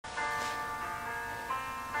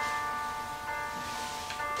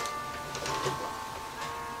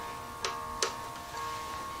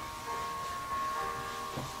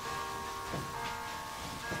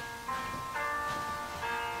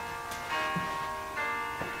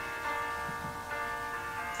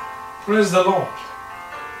Praise the Lord.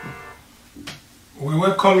 We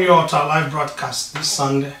welcome you all to our live broadcast this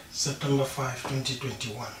Sunday, September 5,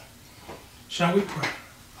 2021. Shall we pray?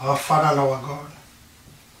 Our Father and our God,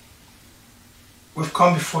 we've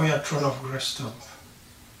come before your throne of grace to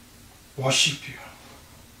worship you.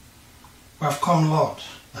 We have come, Lord,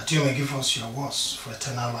 that you may give us your words for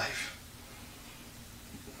eternal life.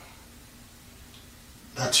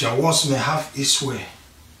 That your words may have its way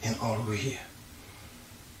in all we hear.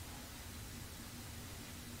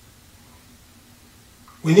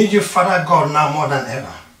 We need you, Father God, now more than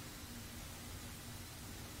ever.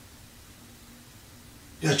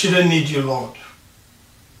 Your children need you, Lord.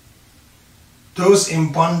 Those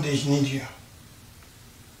in bondage need you.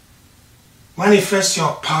 Manifest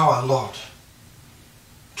your power, Lord,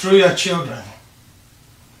 through your children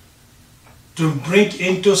to bring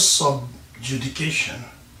into subjugation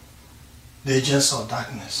the agents of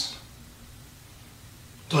darkness,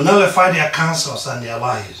 to nullify their counsels and their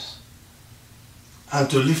lies, and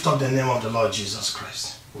to lift up the name of the Lord Jesus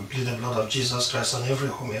Christ. We plead the blood of Jesus Christ on every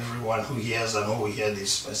home, everyone who hears and who will hear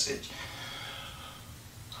this message,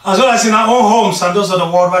 as well as in our own homes and those of the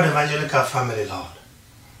worldwide evangelical family, Lord.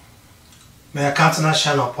 May your countenance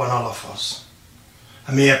shine upon all of us,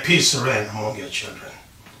 and may your peace reign among your children.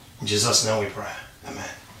 In Jesus' name we pray. Amen.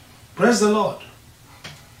 Praise the Lord.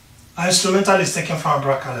 Our instrumental is taken from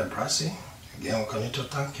Brother Caleb Brassi. Again, we continue to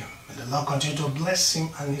thank him. May the Lord continue to bless him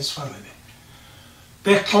and his family.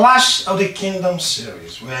 The Clash of the Kingdom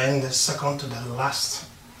series. We are in the second to the last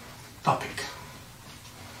topic.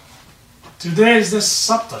 Today is the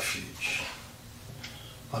subterfuge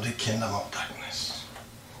of the kingdom of darkness.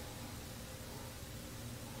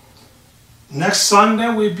 Next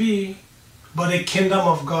Sunday will be, but the kingdom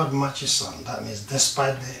of God marches on. That means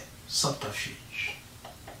despite the subterfuge.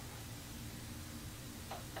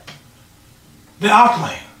 The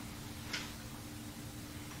outline.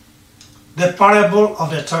 The parable of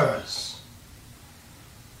the tares.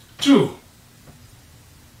 2.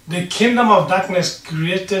 The kingdom of darkness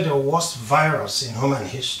created the worst virus in human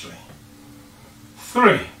history.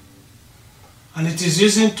 3. And it is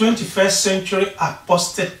using 21st century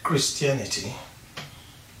apostate Christianity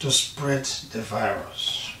to spread the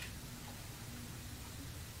virus.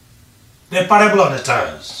 The parable of the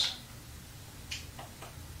tares.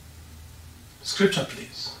 Scripture, please.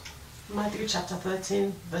 Matthew chapter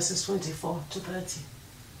 13, verses 24 to 30.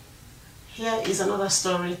 Here is another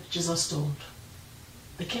story Jesus told.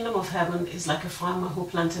 The kingdom of heaven is like a farmer who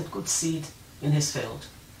planted good seed in his field.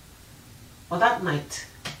 But that night,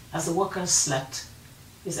 as the workers slept,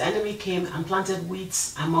 his enemy came and planted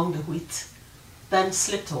weeds among the wheat, then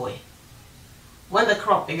slipped away. When the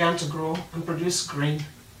crop began to grow and produce grain,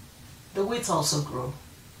 the weeds also grew.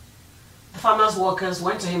 The farmer's workers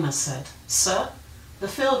went to him and said, "Sir, the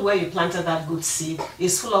field where you planted that good seed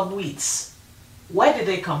is full of weeds. Where did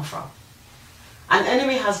they come from?" "An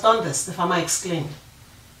enemy has done this," the farmer exclaimed.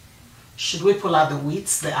 "Should we pull out the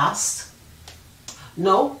weeds?" they asked.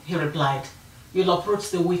 "No," he replied. "You'll uproot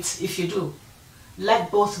the wheat if you do. Let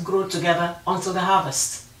both grow together until the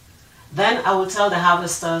harvest. Then I will tell the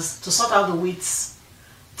harvesters to sort out the weeds,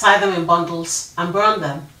 tie them in bundles and burn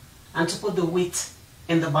them, and to put the wheat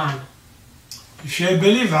in the barn." If you're a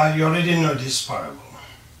believer, you already know this parable.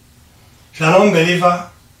 If you're an unbeliever,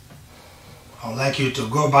 I would like you to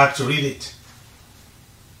go back to read it.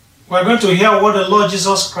 We're going to hear what the Lord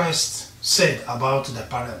Jesus Christ said about the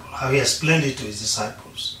parable, how he explained it to his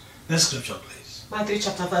disciples. Next scripture, please. Matthew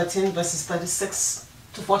chapter 13, verses 36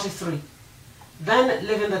 to 43. Then,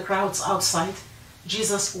 leaving the crowds outside,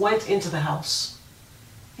 Jesus went into the house.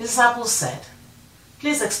 His disciples said,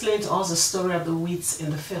 "Please explain to us the story of the weeds in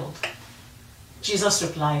the field." Jesus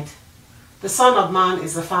replied, "The Son of Man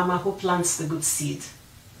is the farmer who plants the good seed.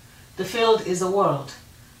 The field is the world,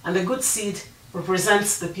 and the good seed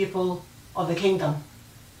represents the people of the kingdom.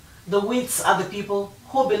 The weeds are the people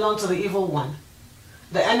who belong to the evil one.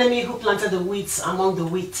 The enemy who planted the weeds among the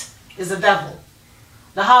wheat is the devil.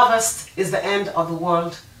 The harvest is the end of the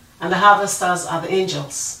world, and the harvesters are the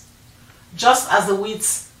angels. Just as the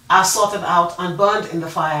weeds are sorted out and burned in the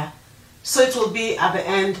fire, so it will be at the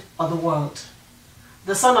end of the world.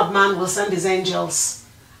 The Son of Man will send his angels,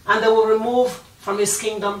 and they will remove from his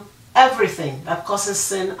kingdom everything that causes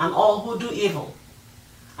sin and all who do evil.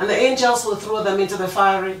 And the angels will throw them into the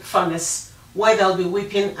fiery furnace, where there will be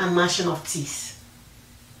weeping and gnashing of teeth.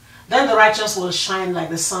 Then the righteous will shine like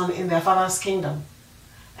the sun in their Father's kingdom.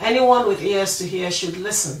 Anyone with ears to hear should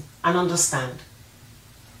listen and understand."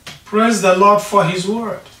 Praise the Lord for his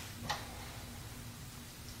word.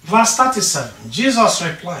 Verse 37, Jesus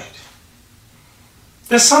replied,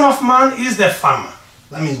 "The Son of Man is the farmer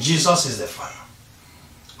That means Jesus is the farmer.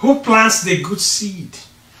 Who plants the good seed?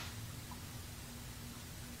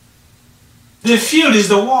 The field is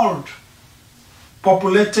the world,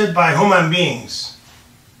 populated by human beings.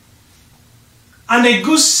 And the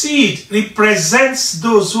good seed represents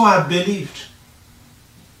those who have believed,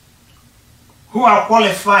 who are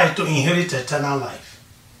qualified to inherit eternal life.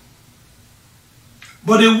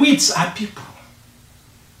 But the weeds are people,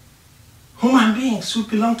 human beings who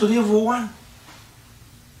belong to the evil one.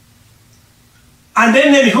 And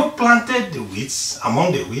then who planted the weeds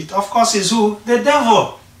among the wheat, of course, is who? The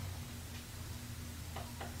devil.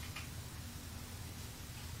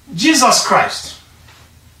 Jesus Christ,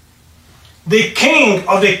 the King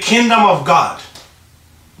of the kingdom of God,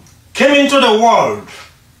 came into the world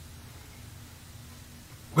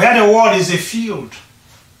where the world is a field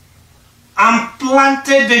and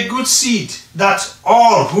planted the good seed that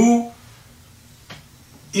all who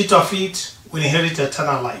eat of it will inherit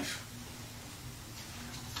eternal life.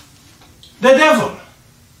 The devil,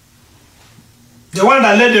 the one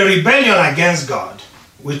that led the rebellion against God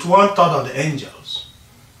with 1/3 of the angels,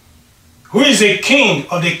 who is a king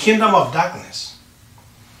of the kingdom of darkness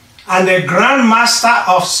and the grand master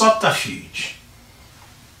of subterfuge,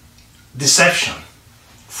 deception,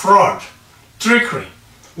 fraud, trickery,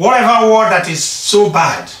 whatever word that is so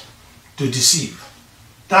bad to deceive.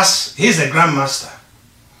 He's a grand master.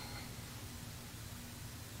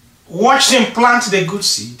 Watch him plant the good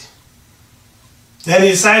seed. Then he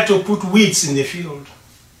decided to put weeds in the field.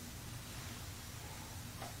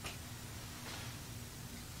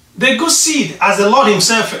 The good seed, as the Lord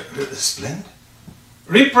himself explained,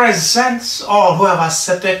 represents all who have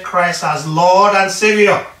accepted Christ as Lord and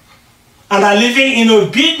Savior and are living in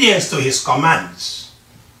obedience to his commands.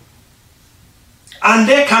 And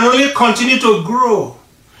they can only continue to grow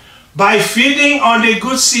by feeding on the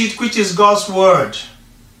good seed, which is God's word.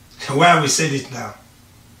 Where we said it now.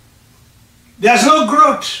 There's no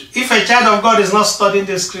growth if a child of God is not studying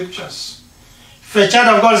the scriptures. If a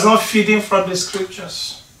child of God is not feeding from the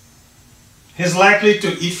scriptures, he's likely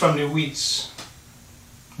to eat from the weeds,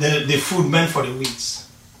 the food meant for the weeds.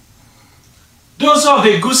 Those of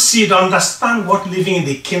the good seed understand what living in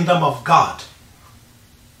the kingdom of God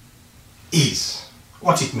is,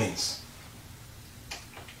 what it means.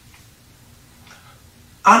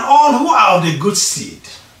 And all who are of the good seed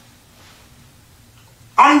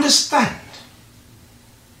understand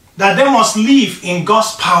that they must live in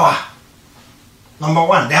God's power. Number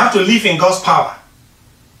one, they have to live in God's power.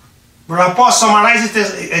 Brother Paul summarizes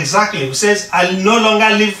it exactly. He says, I no longer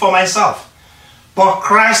live for myself, but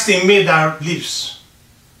Christ in me that lives.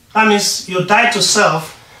 That means you die to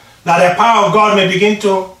self, that the power of God may begin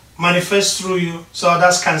to manifest through you, so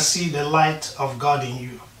others can see the light of God in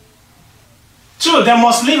you. Two, they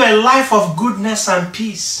must live a life of goodness and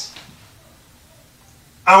peace,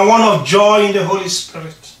 and one of joy in the Holy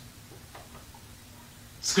Spirit.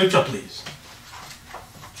 Scripture, please.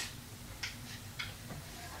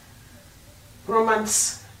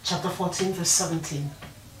 Romans chapter 14, verse 17.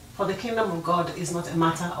 For the kingdom of God is not a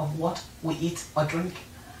matter of what we eat or drink,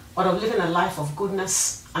 but of living a life of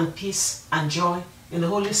goodness and peace and joy in the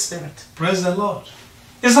Holy Spirit. Praise the Lord.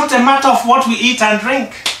 It's not a matter of what we eat and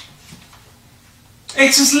drink.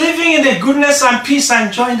 It is living in the goodness and peace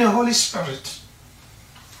and joy in the Holy Spirit.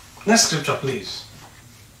 Next scripture, please.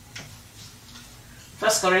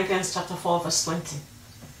 1 Corinthians chapter 4, verse 20.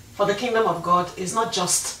 For the kingdom of God is not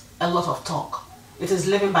just a lot of talk. It is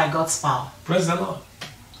living by God's power. Praise the Lord.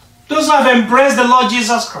 Those who have embraced the Lord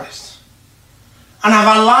Jesus Christ and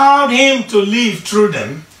have allowed him to live through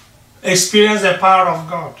them experience the power of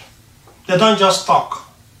God. They don't just talk.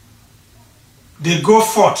 They go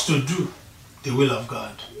forth to do the will of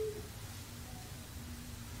God.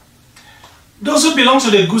 Those who belong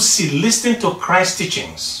to the good seed listen to Christ's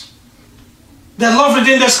teachings. They love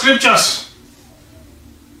reading the scriptures.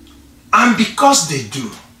 And because they do,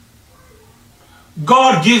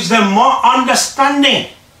 God gives them more understanding.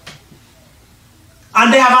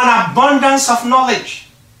 And they have an abundance of knowledge.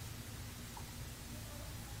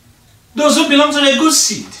 Those who belong to the good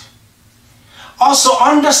seed also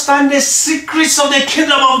understand the secrets of the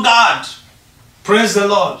kingdom of God. Praise the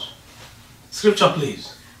Lord. Scripture,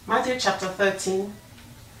 please. Matthew chapter 13,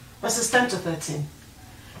 verses 10 to 13.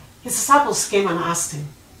 His disciples came and asked him,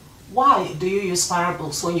 why do you use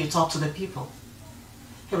parables when you talk to the people?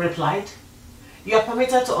 He replied, you are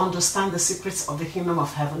permitted to understand the secrets of the kingdom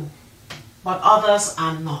of heaven, but others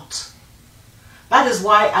are not. That is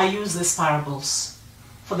why I use these parables.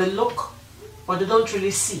 For they look, but they don't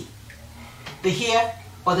really see. They hear,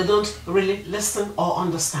 but they don't really listen or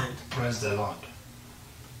understand. Praise the Lord.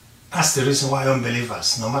 That's the reason why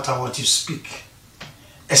unbelievers, no matter what you speak,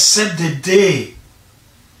 except the day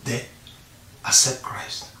they accept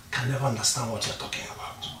Christ, can never understand what you're talking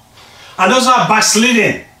about. And those who are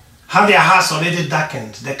backsliding, have their hearts already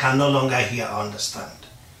darkened, they can no longer hear or understand.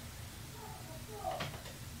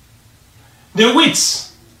 The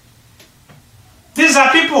wits. These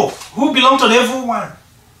are people who belong to the evil one.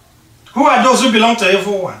 Who are those who belong to the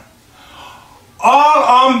evil one?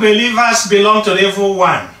 All unbelievers belong to the evil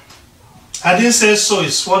one. I didn't say so,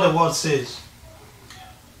 it's what the word says.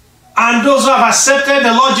 And those who have accepted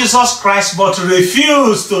the Lord Jesus Christ but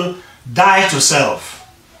refuse to die to self,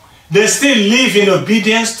 they still live in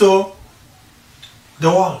obedience to the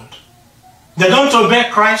world. They don't obey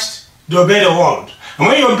Christ, they obey the world. And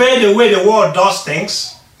when you obey the way the world does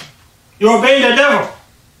things, you obey the devil.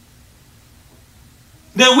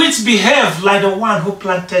 The weeds behave like the one who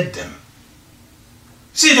planted them.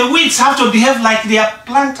 See, the weeds have to behave like their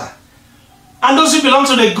planter. And those who belong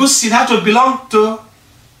to the good seed have to belong to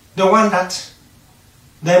the one that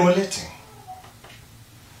they're emulating.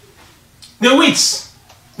 The weeds,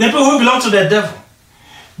 the people who belong to the devil,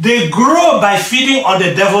 they grow by feeding on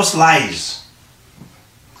the devil's lies.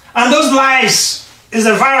 And those lies is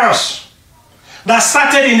a virus that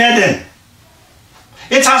started in Eden.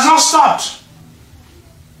 It has not stopped.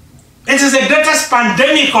 It is the greatest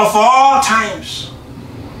pandemic of all times.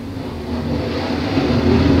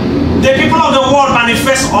 The people of the world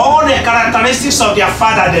manifest all the characteristics of their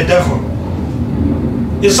father, the devil.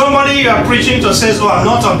 If somebody you are preaching to says, oh, I'm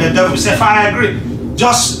not of the devil, say, I agree.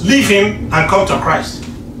 Just leave him and come to Christ.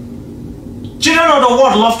 Children of the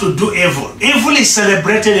world love to do evil. Evil is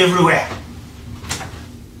celebrated everywhere.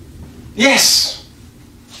 Yes.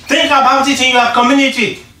 Think about it in your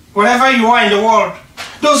community, wherever you are in the world.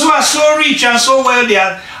 Those who are so rich and so wealthy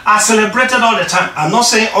are celebrated all the time. I'm not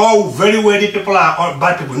saying all very wealthy people are all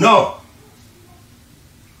bad people. No.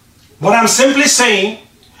 But I'm simply saying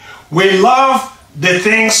we love the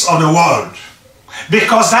things of the world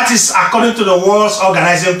because that is according to the world's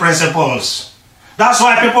organizing principles. That's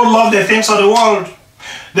why people love the things of the world.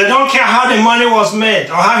 They don't care how the money was made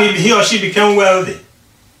or how he or she became wealthy.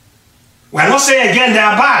 We're not saying again they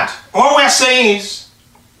are bad. All we're saying is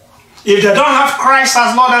if they don't have Christ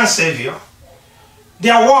as Lord and Savior,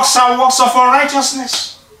 their works are works of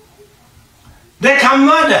unrighteousness. They can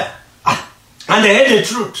murder and they hate the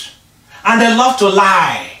truth and they love to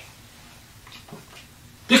lie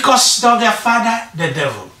because of their father, the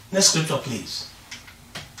devil. Next scripture, please.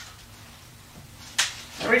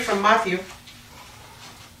 I read from Matthew.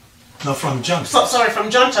 No, from John. From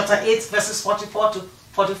John chapter 8, verses 44 to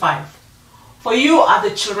 45. For you are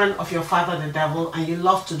the children of your father the devil, and you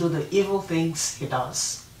love to do the evil things he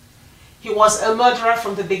does. He was a murderer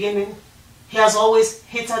from the beginning. He has always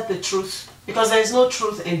hated the truth, because there is no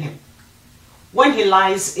truth in him. When he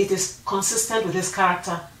lies, it is consistent with his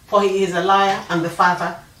character, for he is a liar and the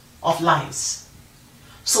father of lies.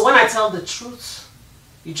 So when I tell the truth,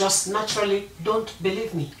 you just naturally don't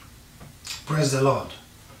believe me. Praise the Lord.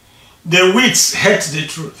 The wits hate the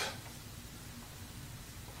truth.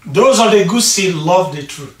 Those of the good seed love the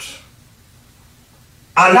truth.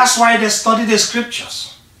 And that's why they study the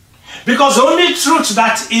scriptures. Because the only truth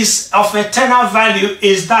that is of eternal value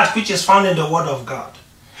is that which is found in the Word of God.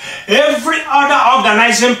 Every other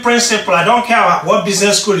organizing principle, I don't care what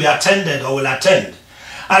business school you attended or will attend.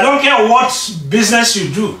 I don't care what business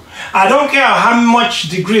you do. I don't care how much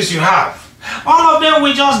degrees you have. All of them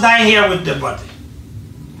will just die here with the body.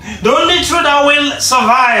 The only truth that will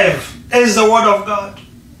survive is the Word of God.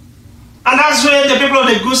 And that's where the people of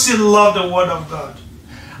the good seed love the Word of God.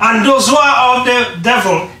 And those who are of the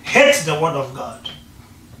devil hate the Word of God.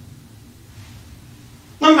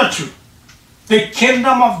 Number 2, the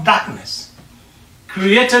kingdom of darkness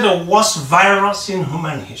created the worst virus in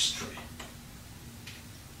human history.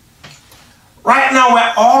 Right now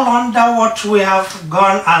we're all under what we have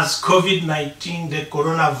gone as COVID-19, the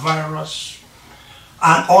coronavirus,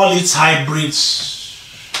 and all its hybrids.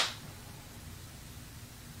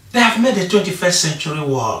 They have made the 21st century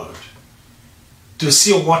world to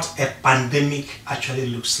see what a pandemic actually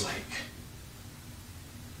looks like.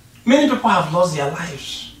 Many people have lost their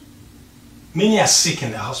lives. Many are sick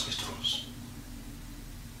in the hospitals.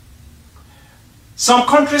 Some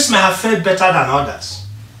countries may have fared better than others.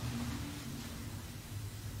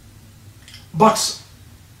 But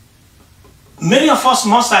many of us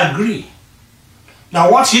must agree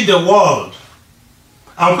that what hit the world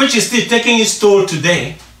and which is still taking its toll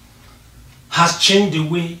today has changed the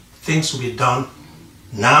way things will be done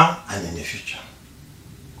now and in the future.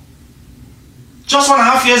 Just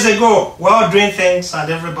 1.5 years ago, we were all doing things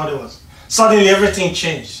and everybody was. Suddenly everything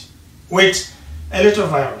changed. with a little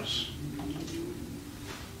virus.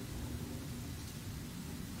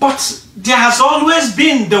 But there has always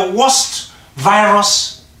been the worst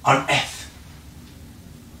virus on earth,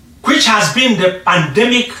 which has been the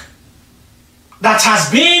pandemic that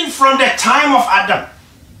has been from the time of Adam,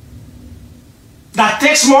 that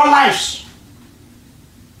takes more lives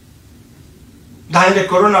than the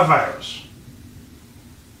coronavirus.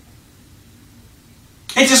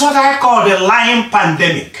 It is what I call the lying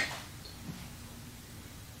pandemic.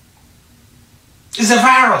 It's a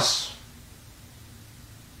virus.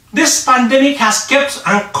 This pandemic has kept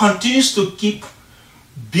and continues to keep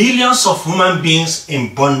billions of human beings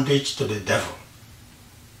in bondage to the devil.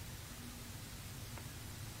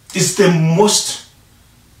 It's the most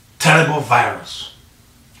terrible virus.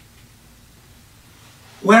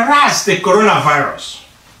 Whereas the coronavirus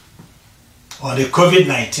or the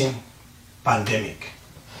COVID-19 pandemic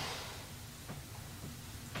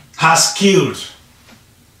has killed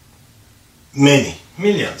many,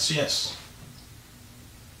 millions, yes.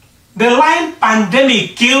 The lying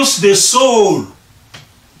pandemic kills the soul,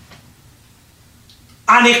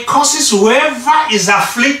 and it causes whoever is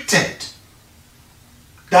afflicted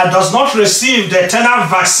that does not receive the eternal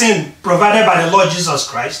vaccine provided by the Lord Jesus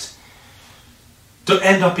Christ to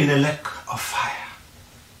end up in a lake of fire.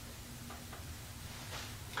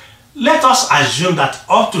 Let us assume that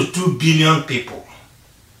up to 2 billion people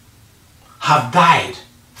have died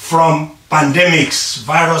from pandemics,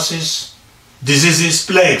 viruses, diseases,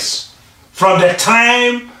 plagues, from the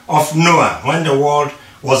time of Noah, when the world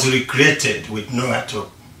was recreated with Noah to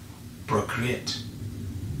procreate.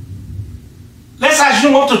 Let's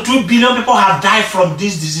assume up to 2 billion people have died from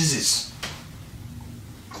these diseases.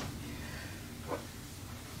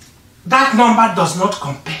 That number does not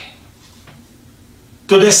compare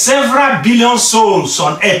to the several billion souls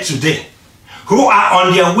on earth today who are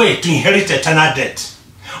on their way to inherit eternal death,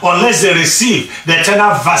 unless they receive the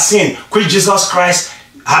eternal vaccine which Jesus Christ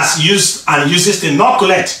has used and uses to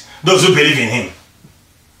inoculate those who believe in him.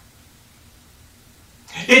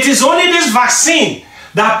 It is only this vaccine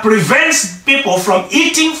that prevents people from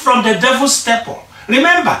eating from the devil's temple.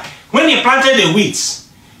 Remember, when he planted the weeds,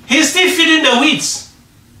 he's still feeding the weeds.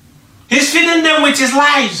 He's feeding them with his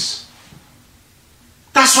lies.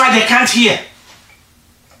 That's why they can't hear.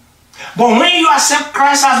 But when you accept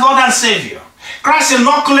Christ as Lord and Savior, Christ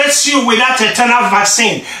inoculates you with that eternal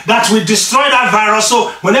vaccine that will destroy that virus. So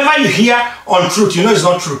whenever you hear untruth, you know it's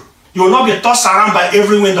not true. You will not be tossed around by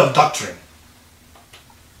every wind of doctrine.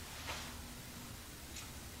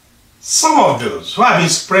 Some of those who have been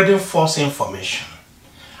spreading false information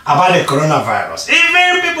about the coronavirus,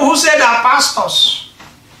 even people who say they are pastors,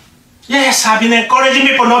 yes, have been encouraging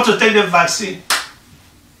people not to take the vaccine.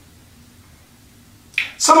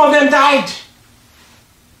 Some of them died.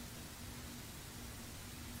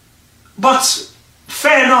 But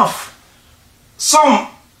fair enough, some,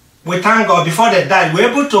 we thank God, before they died, were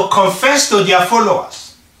able to confess to their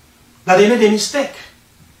followers that they made a mistake,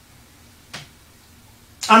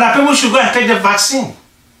 and that people should go and take the vaccine.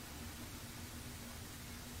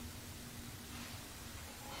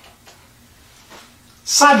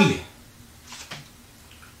 Sadly,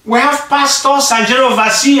 we have pastors and general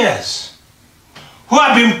overseers who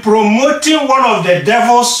have been promoting one of the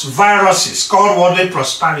devil's viruses called worldly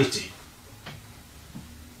prosperity,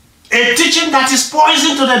 a teaching that is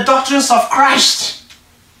poison to the doctrines of Christ.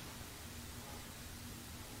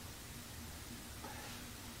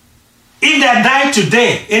 If they die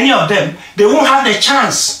today, any of them, they won't have the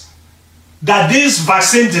chance that these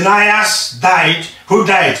vaccine deniers who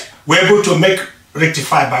died, were able to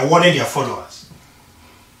rectify by warning their followers.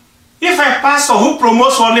 If a pastor who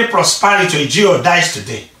promotes only prosperity, a Jew, dies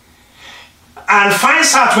today, and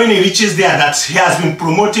finds out when he reaches there that he has been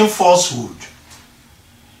promoting falsehood,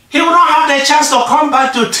 he will not have the chance to come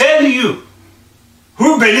back to tell you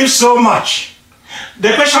who believes so much.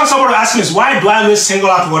 The question somebody asked me is, why do I always single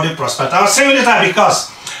out worldly prosperity? I was saying that because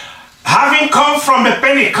having come from the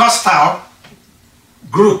Pentecostal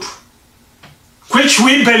group, which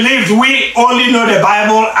we believed we only know the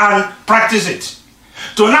Bible and practice it,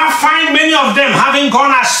 to now find many of them having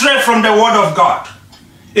gone astray from the Word of God,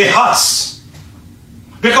 it hurts.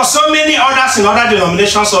 Because so many others in other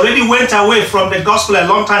denominations already went away from the gospel a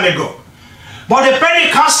long time ago. But the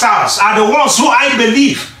Pentecostals are the ones who I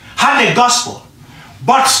believe had the gospel.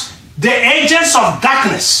 But the agents of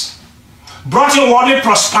darkness brought in worldly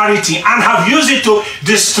prosperity and have used it to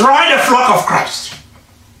destroy the flock of Christ.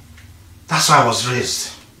 That's why I was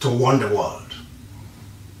raised to warn the world.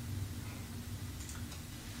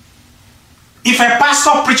 If a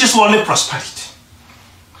pastor preaches worldly prosperity,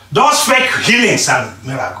 does fake healings and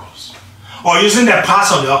miracles, or using the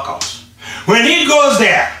parts of the occult. When he goes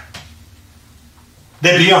there,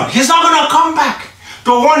 the beyond, he's not going to come back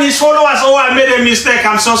to warn his followers, oh, I made a mistake,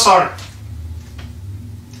 I'm so sorry.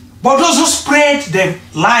 But those who spread the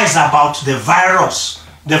lies about the virus,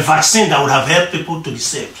 the vaccine that would have helped people to be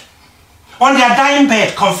saved, on their dying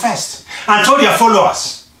bed, confessed and told their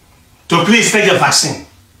followers to please take the vaccine.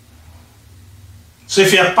 So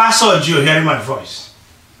if you're a pastor or Jew hearing my voice,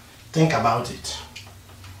 think about it.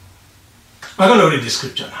 We're going to read the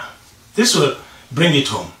scripture now. This will bring it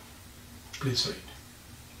home. Please read.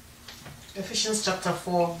 Ephesians chapter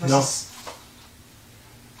 4, verses... No.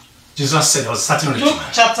 Jesus said there was a certain rich Luke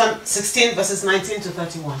man. chapter 16, verses 19 to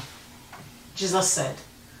 31. Jesus said,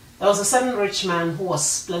 there was a certain rich man who was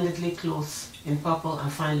splendidly clothed in purple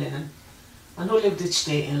and fine linen, and who lived each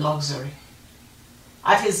day in luxury.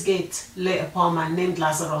 At his gate lay a poor man named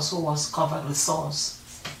Lazarus, who was covered with sores.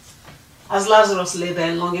 As Lazarus lay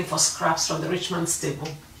there longing for scraps from the rich man's table,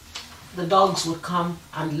 the dogs would come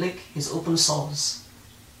and lick his open sores.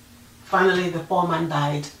 Finally, the poor man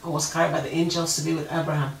died and was carried by the angels to be with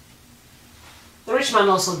Abraham. The rich man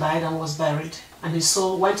also died and was buried, and his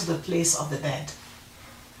soul went to the place of the dead.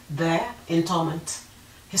 There, in torment,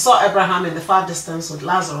 he saw Abraham in the far distance with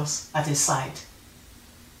Lazarus at his side.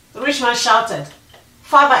 The rich man shouted,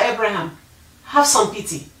 Father Abraham, have some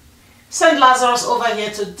pity. Send Lazarus over here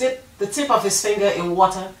to dip the tip of his finger in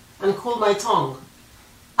water and cool my tongue.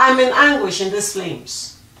 I'm in anguish in these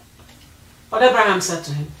flames. But Abraham said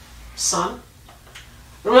to him, Son,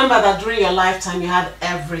 remember that during your lifetime you had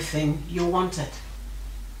everything you wanted,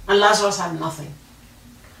 and Lazarus had nothing.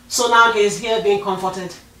 So now he is here being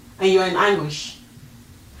comforted, and you are in anguish.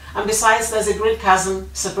 And besides, there's a great chasm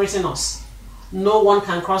separating us. No one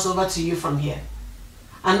can cross over to you from here,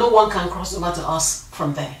 and no one can cross over to us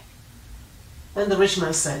from there. Then the rich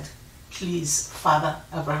man said, Please, Father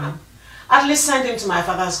Abraham, at least send him to my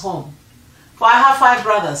father's home. For I have 5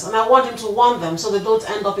 brothers, and I want him to warn them so they don't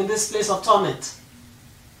end up in this place of torment.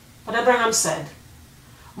 But Abraham said,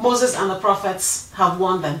 Moses and the prophets have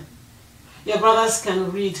warned them. Your brothers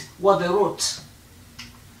can read what they wrote.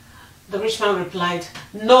 The rich man replied,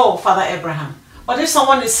 No, Father Abraham, but if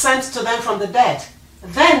someone is sent to them from the dead,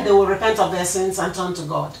 then they will repent of their sins and turn to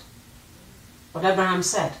God. But Abraham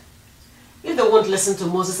said, If they won't listen to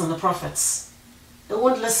Moses and the prophets, they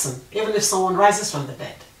won't listen even if someone rises from the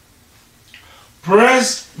dead.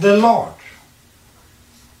 Praise the Lord.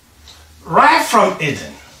 Right from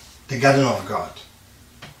Eden, the garden of God,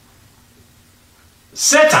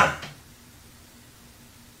 Satan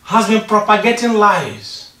has been propagating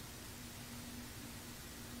lies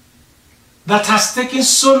that has taken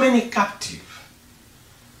so many captive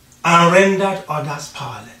and rendered others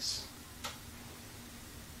powerless.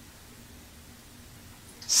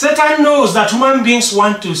 Satan knows that human beings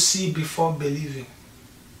want to see before believing,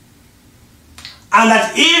 and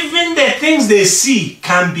that even the things they see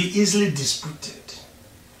can be easily disputed,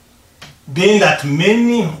 being that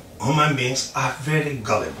many human beings are very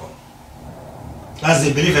gullible, as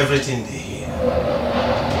they believe everything they hear.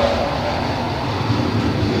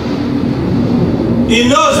 He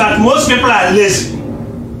knows that most people are lazy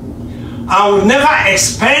and will never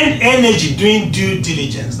expend energy doing due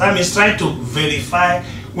diligence. That means trying to verify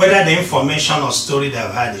whether the information or story they've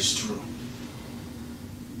heard is true.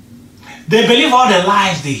 They believe all the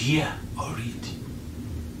lies they hear or read.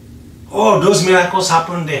 Oh, those miracles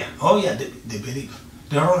happen there. Oh yeah, they believe.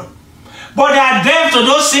 They run. But they are deaf to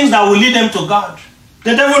those things that will lead them to God.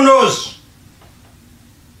 The devil knows.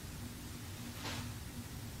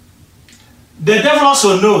 The devil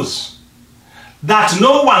also knows that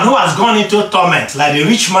no one who has gone into torment, like the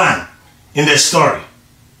rich man in the story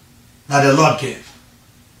that the Lord gave,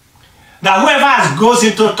 that whoever goes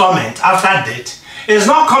into torment after death is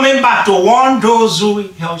not coming back to warn those who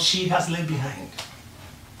he or she has left behind.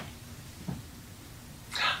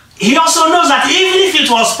 He also knows that even if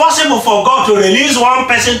it was possible for God to release one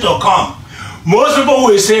person to come, most people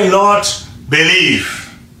will say, Lord, believe.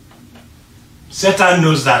 Satan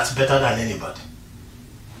knows that better than anybody.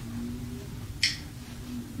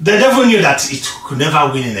 The devil knew that it could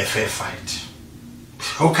never win in a fair fight.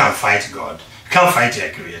 Who can fight God? Can't fight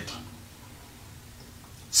their creator.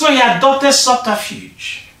 So he adopted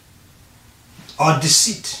subterfuge or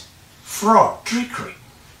deceit, fraud, trickery.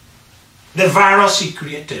 The virus he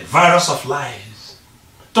created, virus of lies,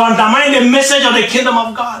 to undermine the message of the kingdom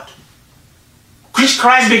of God, which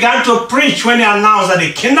Christ began to preach when he announced that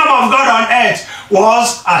the kingdom of God on earth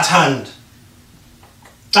was at hand.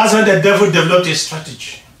 That's when the devil developed his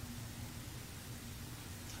strategy.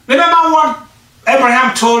 Remember what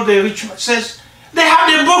Abraham told the rich man? He says, they have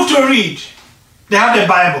the book to read. They have the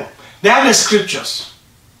Bible. They have the scriptures.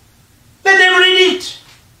 Let them read it.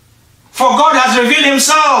 For God has revealed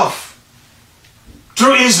himself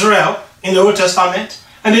through Israel in the Old Testament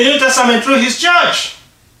and the New Testament through his church.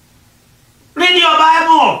 Read your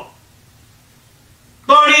Bible.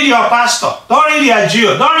 Don't read your pastor. Don't read your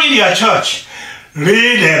Jew. Don't read your church.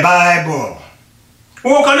 Read the Bible.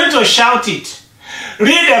 We will continue to shout it.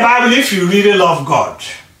 Read the Bible if you really love God.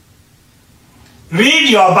 Read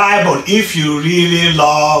your Bible if you really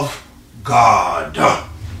love God.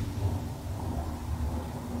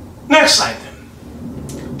 Next item.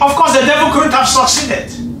 Of course, the devil couldn't have succeeded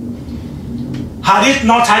had it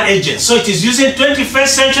not had agents. So it is using 21st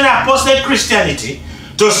century apostate Christianity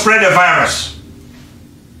to spread the virus.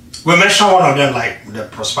 We mentioned one of them, like the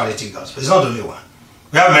prosperity gospel. It's not the only one.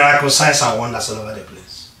 We have miracles, signs, and wonders all over the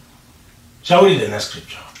place. Shall we read the next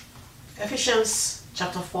scripture? Ephesians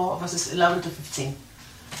chapter 4, verses 11 to 15.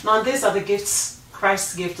 Now these are the gifts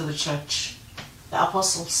Christ gave to the church: the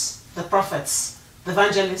apostles, the prophets, the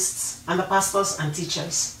evangelists, and the pastors and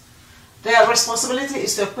teachers. Their responsibility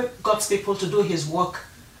is to equip God's people to do his work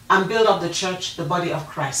and build up the church, the body of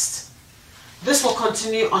Christ. This will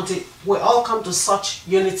continue until we all come to such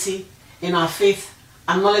unity in our faith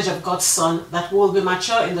and knowledge of God's Son that we will be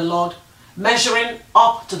mature in the Lord, measuring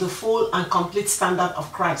up to the full and complete standard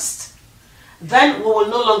of Christ. Then we will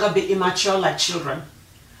no longer be immature like children.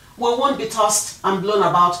 We won't be tossed and blown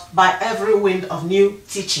about by every wind of new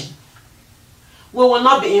teaching. We will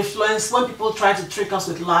not be influenced when people try to trick us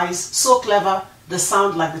with lies so clever they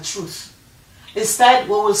sound like the truth. Instead,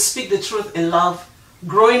 we will speak the truth in love,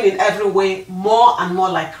 growing in every way more and more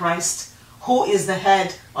like Christ, who is the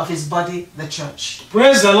head of his body, the church.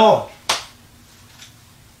 Praise the Lord.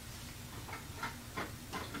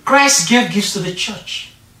 Christ gave gifts to the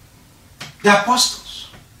church. The apostles,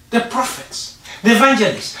 the prophets, the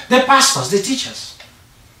evangelists, the pastors, the teachers.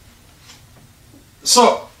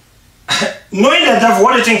 So, knowing the devil,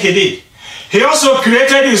 what do you think he did? He also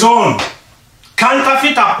created his own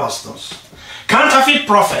counterfeit apostles, counterfeit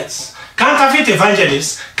prophets, counterfeit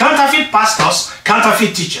evangelists, counterfeit pastors,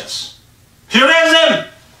 counterfeit teachers. He raised them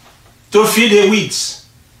to feed the weeds.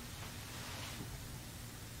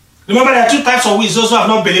 Remember, there are two types of weeds: those who have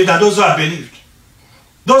not believed and those who have believed.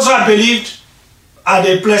 Those who have believed are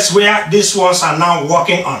the place where these ones are now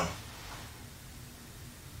walking on.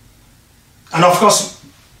 And of course,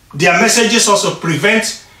 their messages also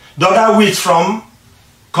prevent the other weeds from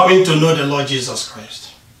coming to know the Lord Jesus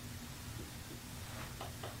Christ.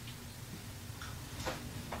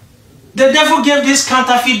 The devil gave these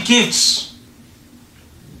counterfeit gifts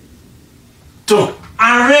to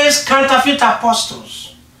and raised counterfeit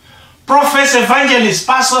apostles, prophets, evangelists,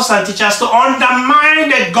 pastors, and teachers to undermine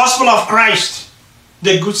the gospel of Christ,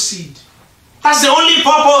 the good seed. That's the only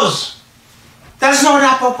purpose. There's no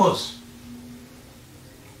other purpose.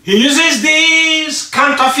 He uses these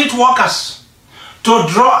counterfeit workers to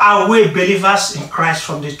draw away believers in Christ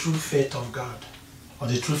from the true faith of God, or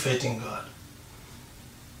the true faith in God.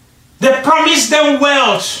 They promise them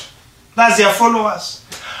wealth, that's their followers,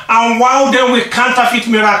 and wow them with counterfeit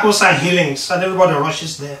miracles and healings, and everybody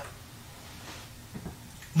rushes there.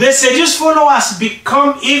 They say these followers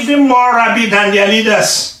become even more rabid than their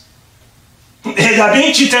leaders. They are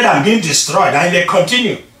being cheated and being destroyed, and they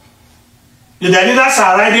continue. The leaders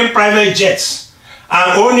are riding private jets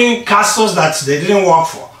and owning castles that they didn't work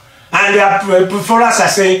for. And their followers are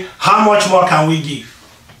saying, how much more can we give?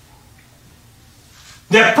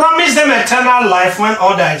 They promise them eternal life when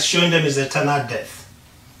all that is showing them is eternal death.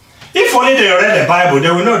 If only they read the Bible,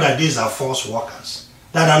 they will know that these are false workers,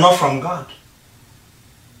 that are not from God.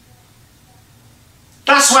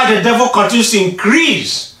 That's why the devil continues to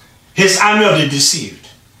increase his army of the deceived,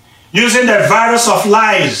 using the virus of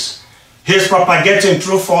lies. He is propagating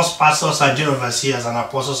through false pastors and general overseers and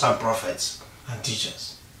apostles and prophets and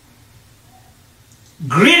teachers.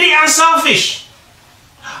 Greedy and selfish.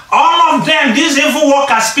 All of them, these evil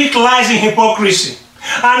workers, speak lies in hypocrisy.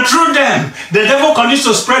 And through them, the devil continues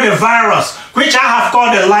to spread a virus, which I have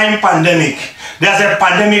called the lying pandemic. There's a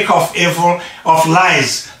pandemic of evil, of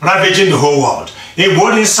lies, ravaging the whole world.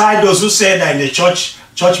 Both inside those who say that in the church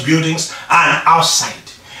buildings and outside.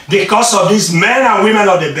 Because of these men and women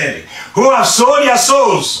of the belly who have sold their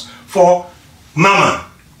souls for mammon,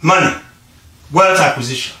 money, wealth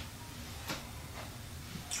acquisition.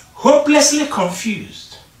 Hopelessly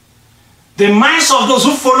confused. The minds of those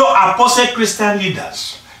who follow apostate Christian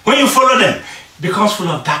leaders, when you follow them, becomes full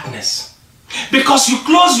of darkness. Because you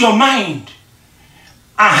close your mind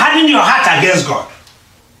and harden your heart against God.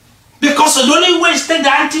 Because the only way is to take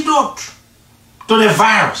the antidote to the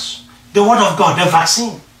virus, the word of God, the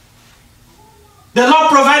vaccine. The Lord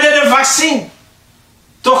provided a vaccine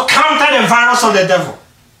to counter the virus of the devil.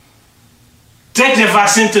 Take the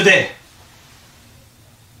vaccine today.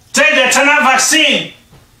 Take the eternal vaccine.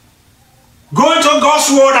 Go into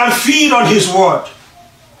God's word and feed on his word.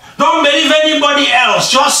 Don't believe anybody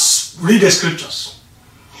else. Just read the scriptures.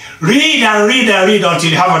 Read and read and read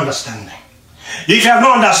until you have understanding. If you have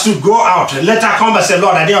not understood, go out and later come and say,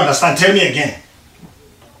 Lord, I didn't understand. Tell me again.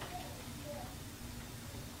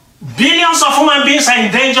 Billions of human beings are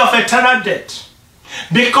in danger of eternal death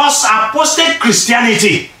because apostate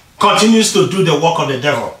Christianity continues to do the work of the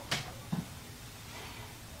devil.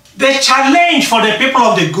 The challenge for the people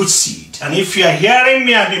of the good seed, and if you are hearing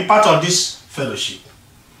me and being part of this fellowship,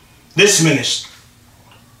 this ministry,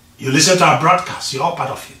 you listen to our broadcast, you're all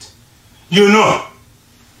part of it. You know.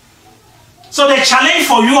 So the challenge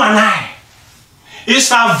for you and I is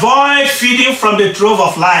to avoid feeding from the trove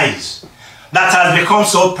of lies that has become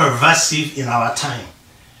so pervasive in our time.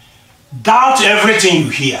 Doubt everything you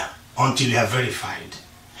hear until you have verified.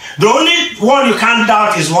 The only one you can't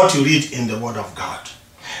doubt is what you read in the Word of God.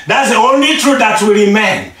 That's the only truth that will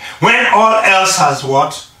remain when all else has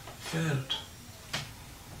what? Failed.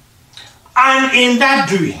 And in that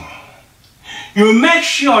doing, you make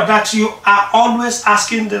sure that you are always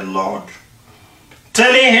asking the Lord,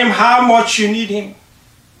 telling him how much you need him.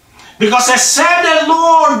 Because except the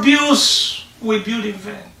Lord builds, we build in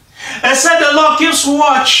vain. Except the Lord keeps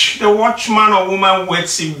watch, the watchman or woman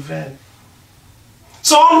waits in vain.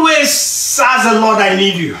 So always ask the Lord, I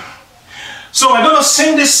need you. So we're going to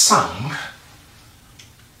sing this song,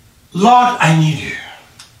 Lord, I need you.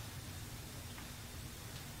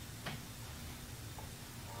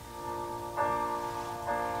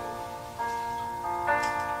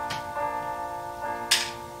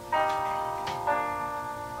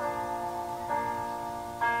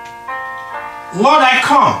 Lord, I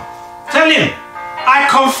come. Tell him, I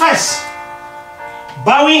confess.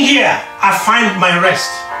 Bowing here, I find my rest.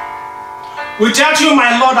 Without you,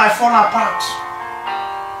 my Lord, I fall apart.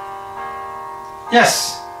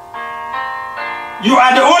 Yes. You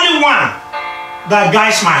are the only one that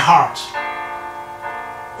guides my heart.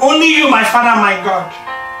 Only you, my Father, my God.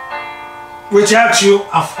 Without you,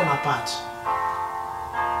 I fall apart.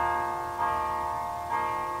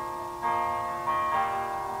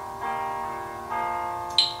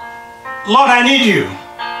 Lord, I need you.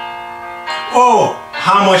 Oh,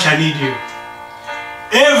 how much I need you.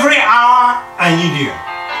 Every hour I need you.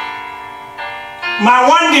 My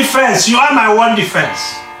one defense, you are my one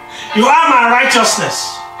defense. You are my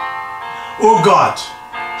righteousness. Oh God,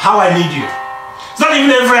 how I need you. It's not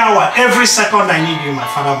even every hour, every second I need you, my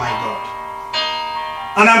Father, my God.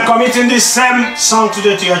 And I'm committing this same song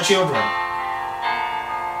today to your children.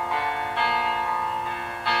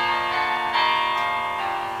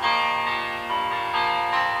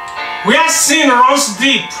 Where sin runs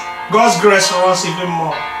deep, God's grace runs even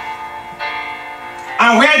more.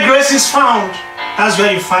 And where grace is found, that's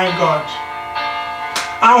where you find God.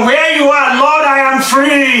 And where you are, Lord, I am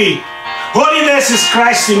free. Holiness is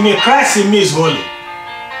Christ in me. Christ in me is holy.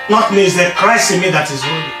 Not me, it's the Christ in me that is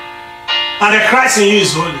holy. And the Christ in you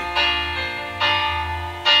is holy.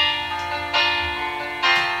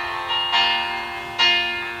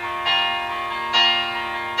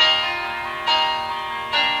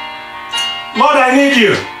 Lord, I need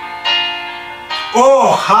you.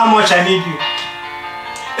 Oh, how much I need you.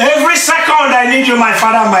 Every second I need you, my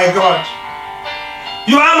Father, my God.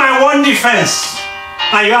 You are my one defense,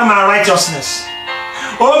 and you are my righteousness.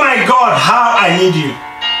 Oh my God, how I need you.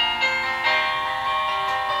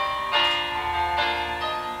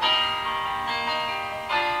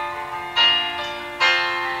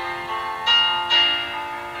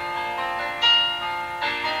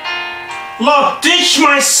 Lord, teach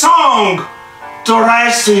my song to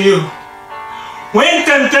rise to you. When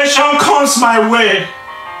temptation comes my way,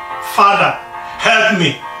 Father, help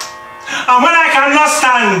me. And when I cannot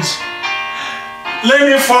stand, let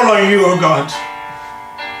me fall on you, O God.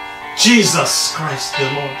 Jesus Christ the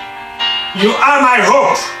Lord. You are my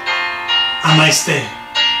hope and my stay.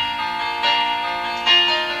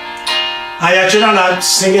 And your children are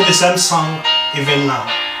singing the same song even now.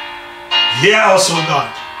 Hear us, O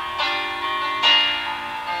God.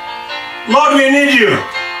 Lord, we need you.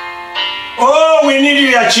 Oh, we need you,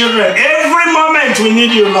 your children. Every moment we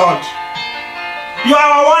need you, Lord. You are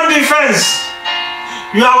our one defense.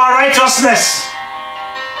 You are our righteousness.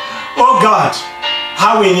 Oh God,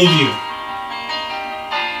 how we need you.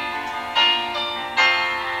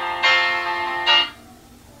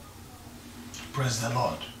 Praise the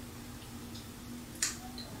Lord.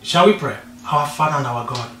 Shall we pray? Our Father and our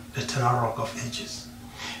God, the eternal rock of ages.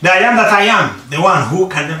 The I am that I am, the one who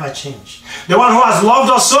can never change. The one who has loved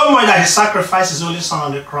us so much that he sacrificed his only son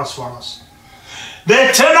on the cross for us. The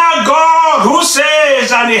eternal God who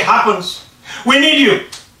says and it happens. We need you.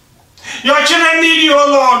 Your children need you, O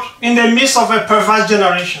Lord, in the midst of a perverse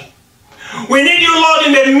generation. We need you, Lord,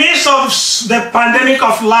 in the midst of the pandemic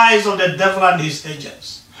of lies of the devil and his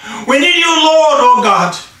agents. We need you, Lord, oh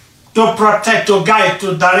God, to protect, to guide,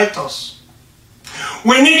 to direct us.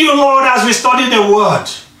 We need you, Lord, as we study the word,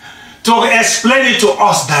 to explain it to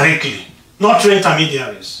us directly, not through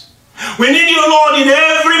intermediaries. We need you, Lord, in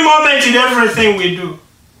every moment, in everything we do.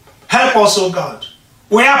 Help us, oh God.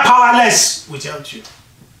 We are powerless without you.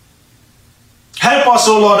 Help us,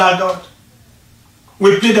 oh Lord our God.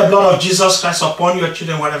 We plead the blood of Jesus Christ upon your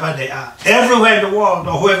children wherever they are. Everywhere in the world,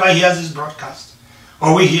 or whoever hears this broadcast,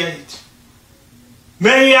 or we hear it.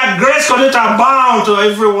 May your grace continue to abound to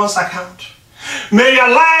everyone's account. May your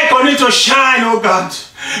light continue to shine, oh God.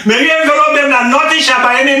 May you envelop them that nothing shall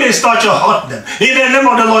by any means touch or hurt them. In the name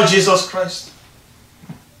of the Lord Jesus Christ.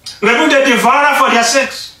 Remove the devourer for their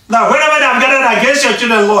sakes. Now, wherever they have gathered against your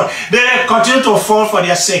children, Lord, they continue to fall for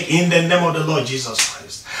their sake in the name of the Lord Jesus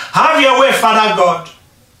Christ. Have your way, Father God.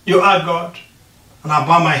 You are God. And I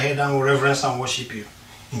bow my head and will reverence and worship you.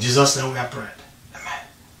 In Jesus' name we are prayed. Amen.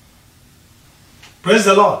 Praise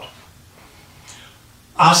the Lord.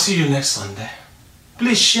 I'll see you next Sunday.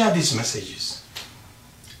 Please share these messages.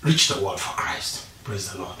 Reach the world for Christ.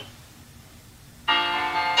 Praise the Lord.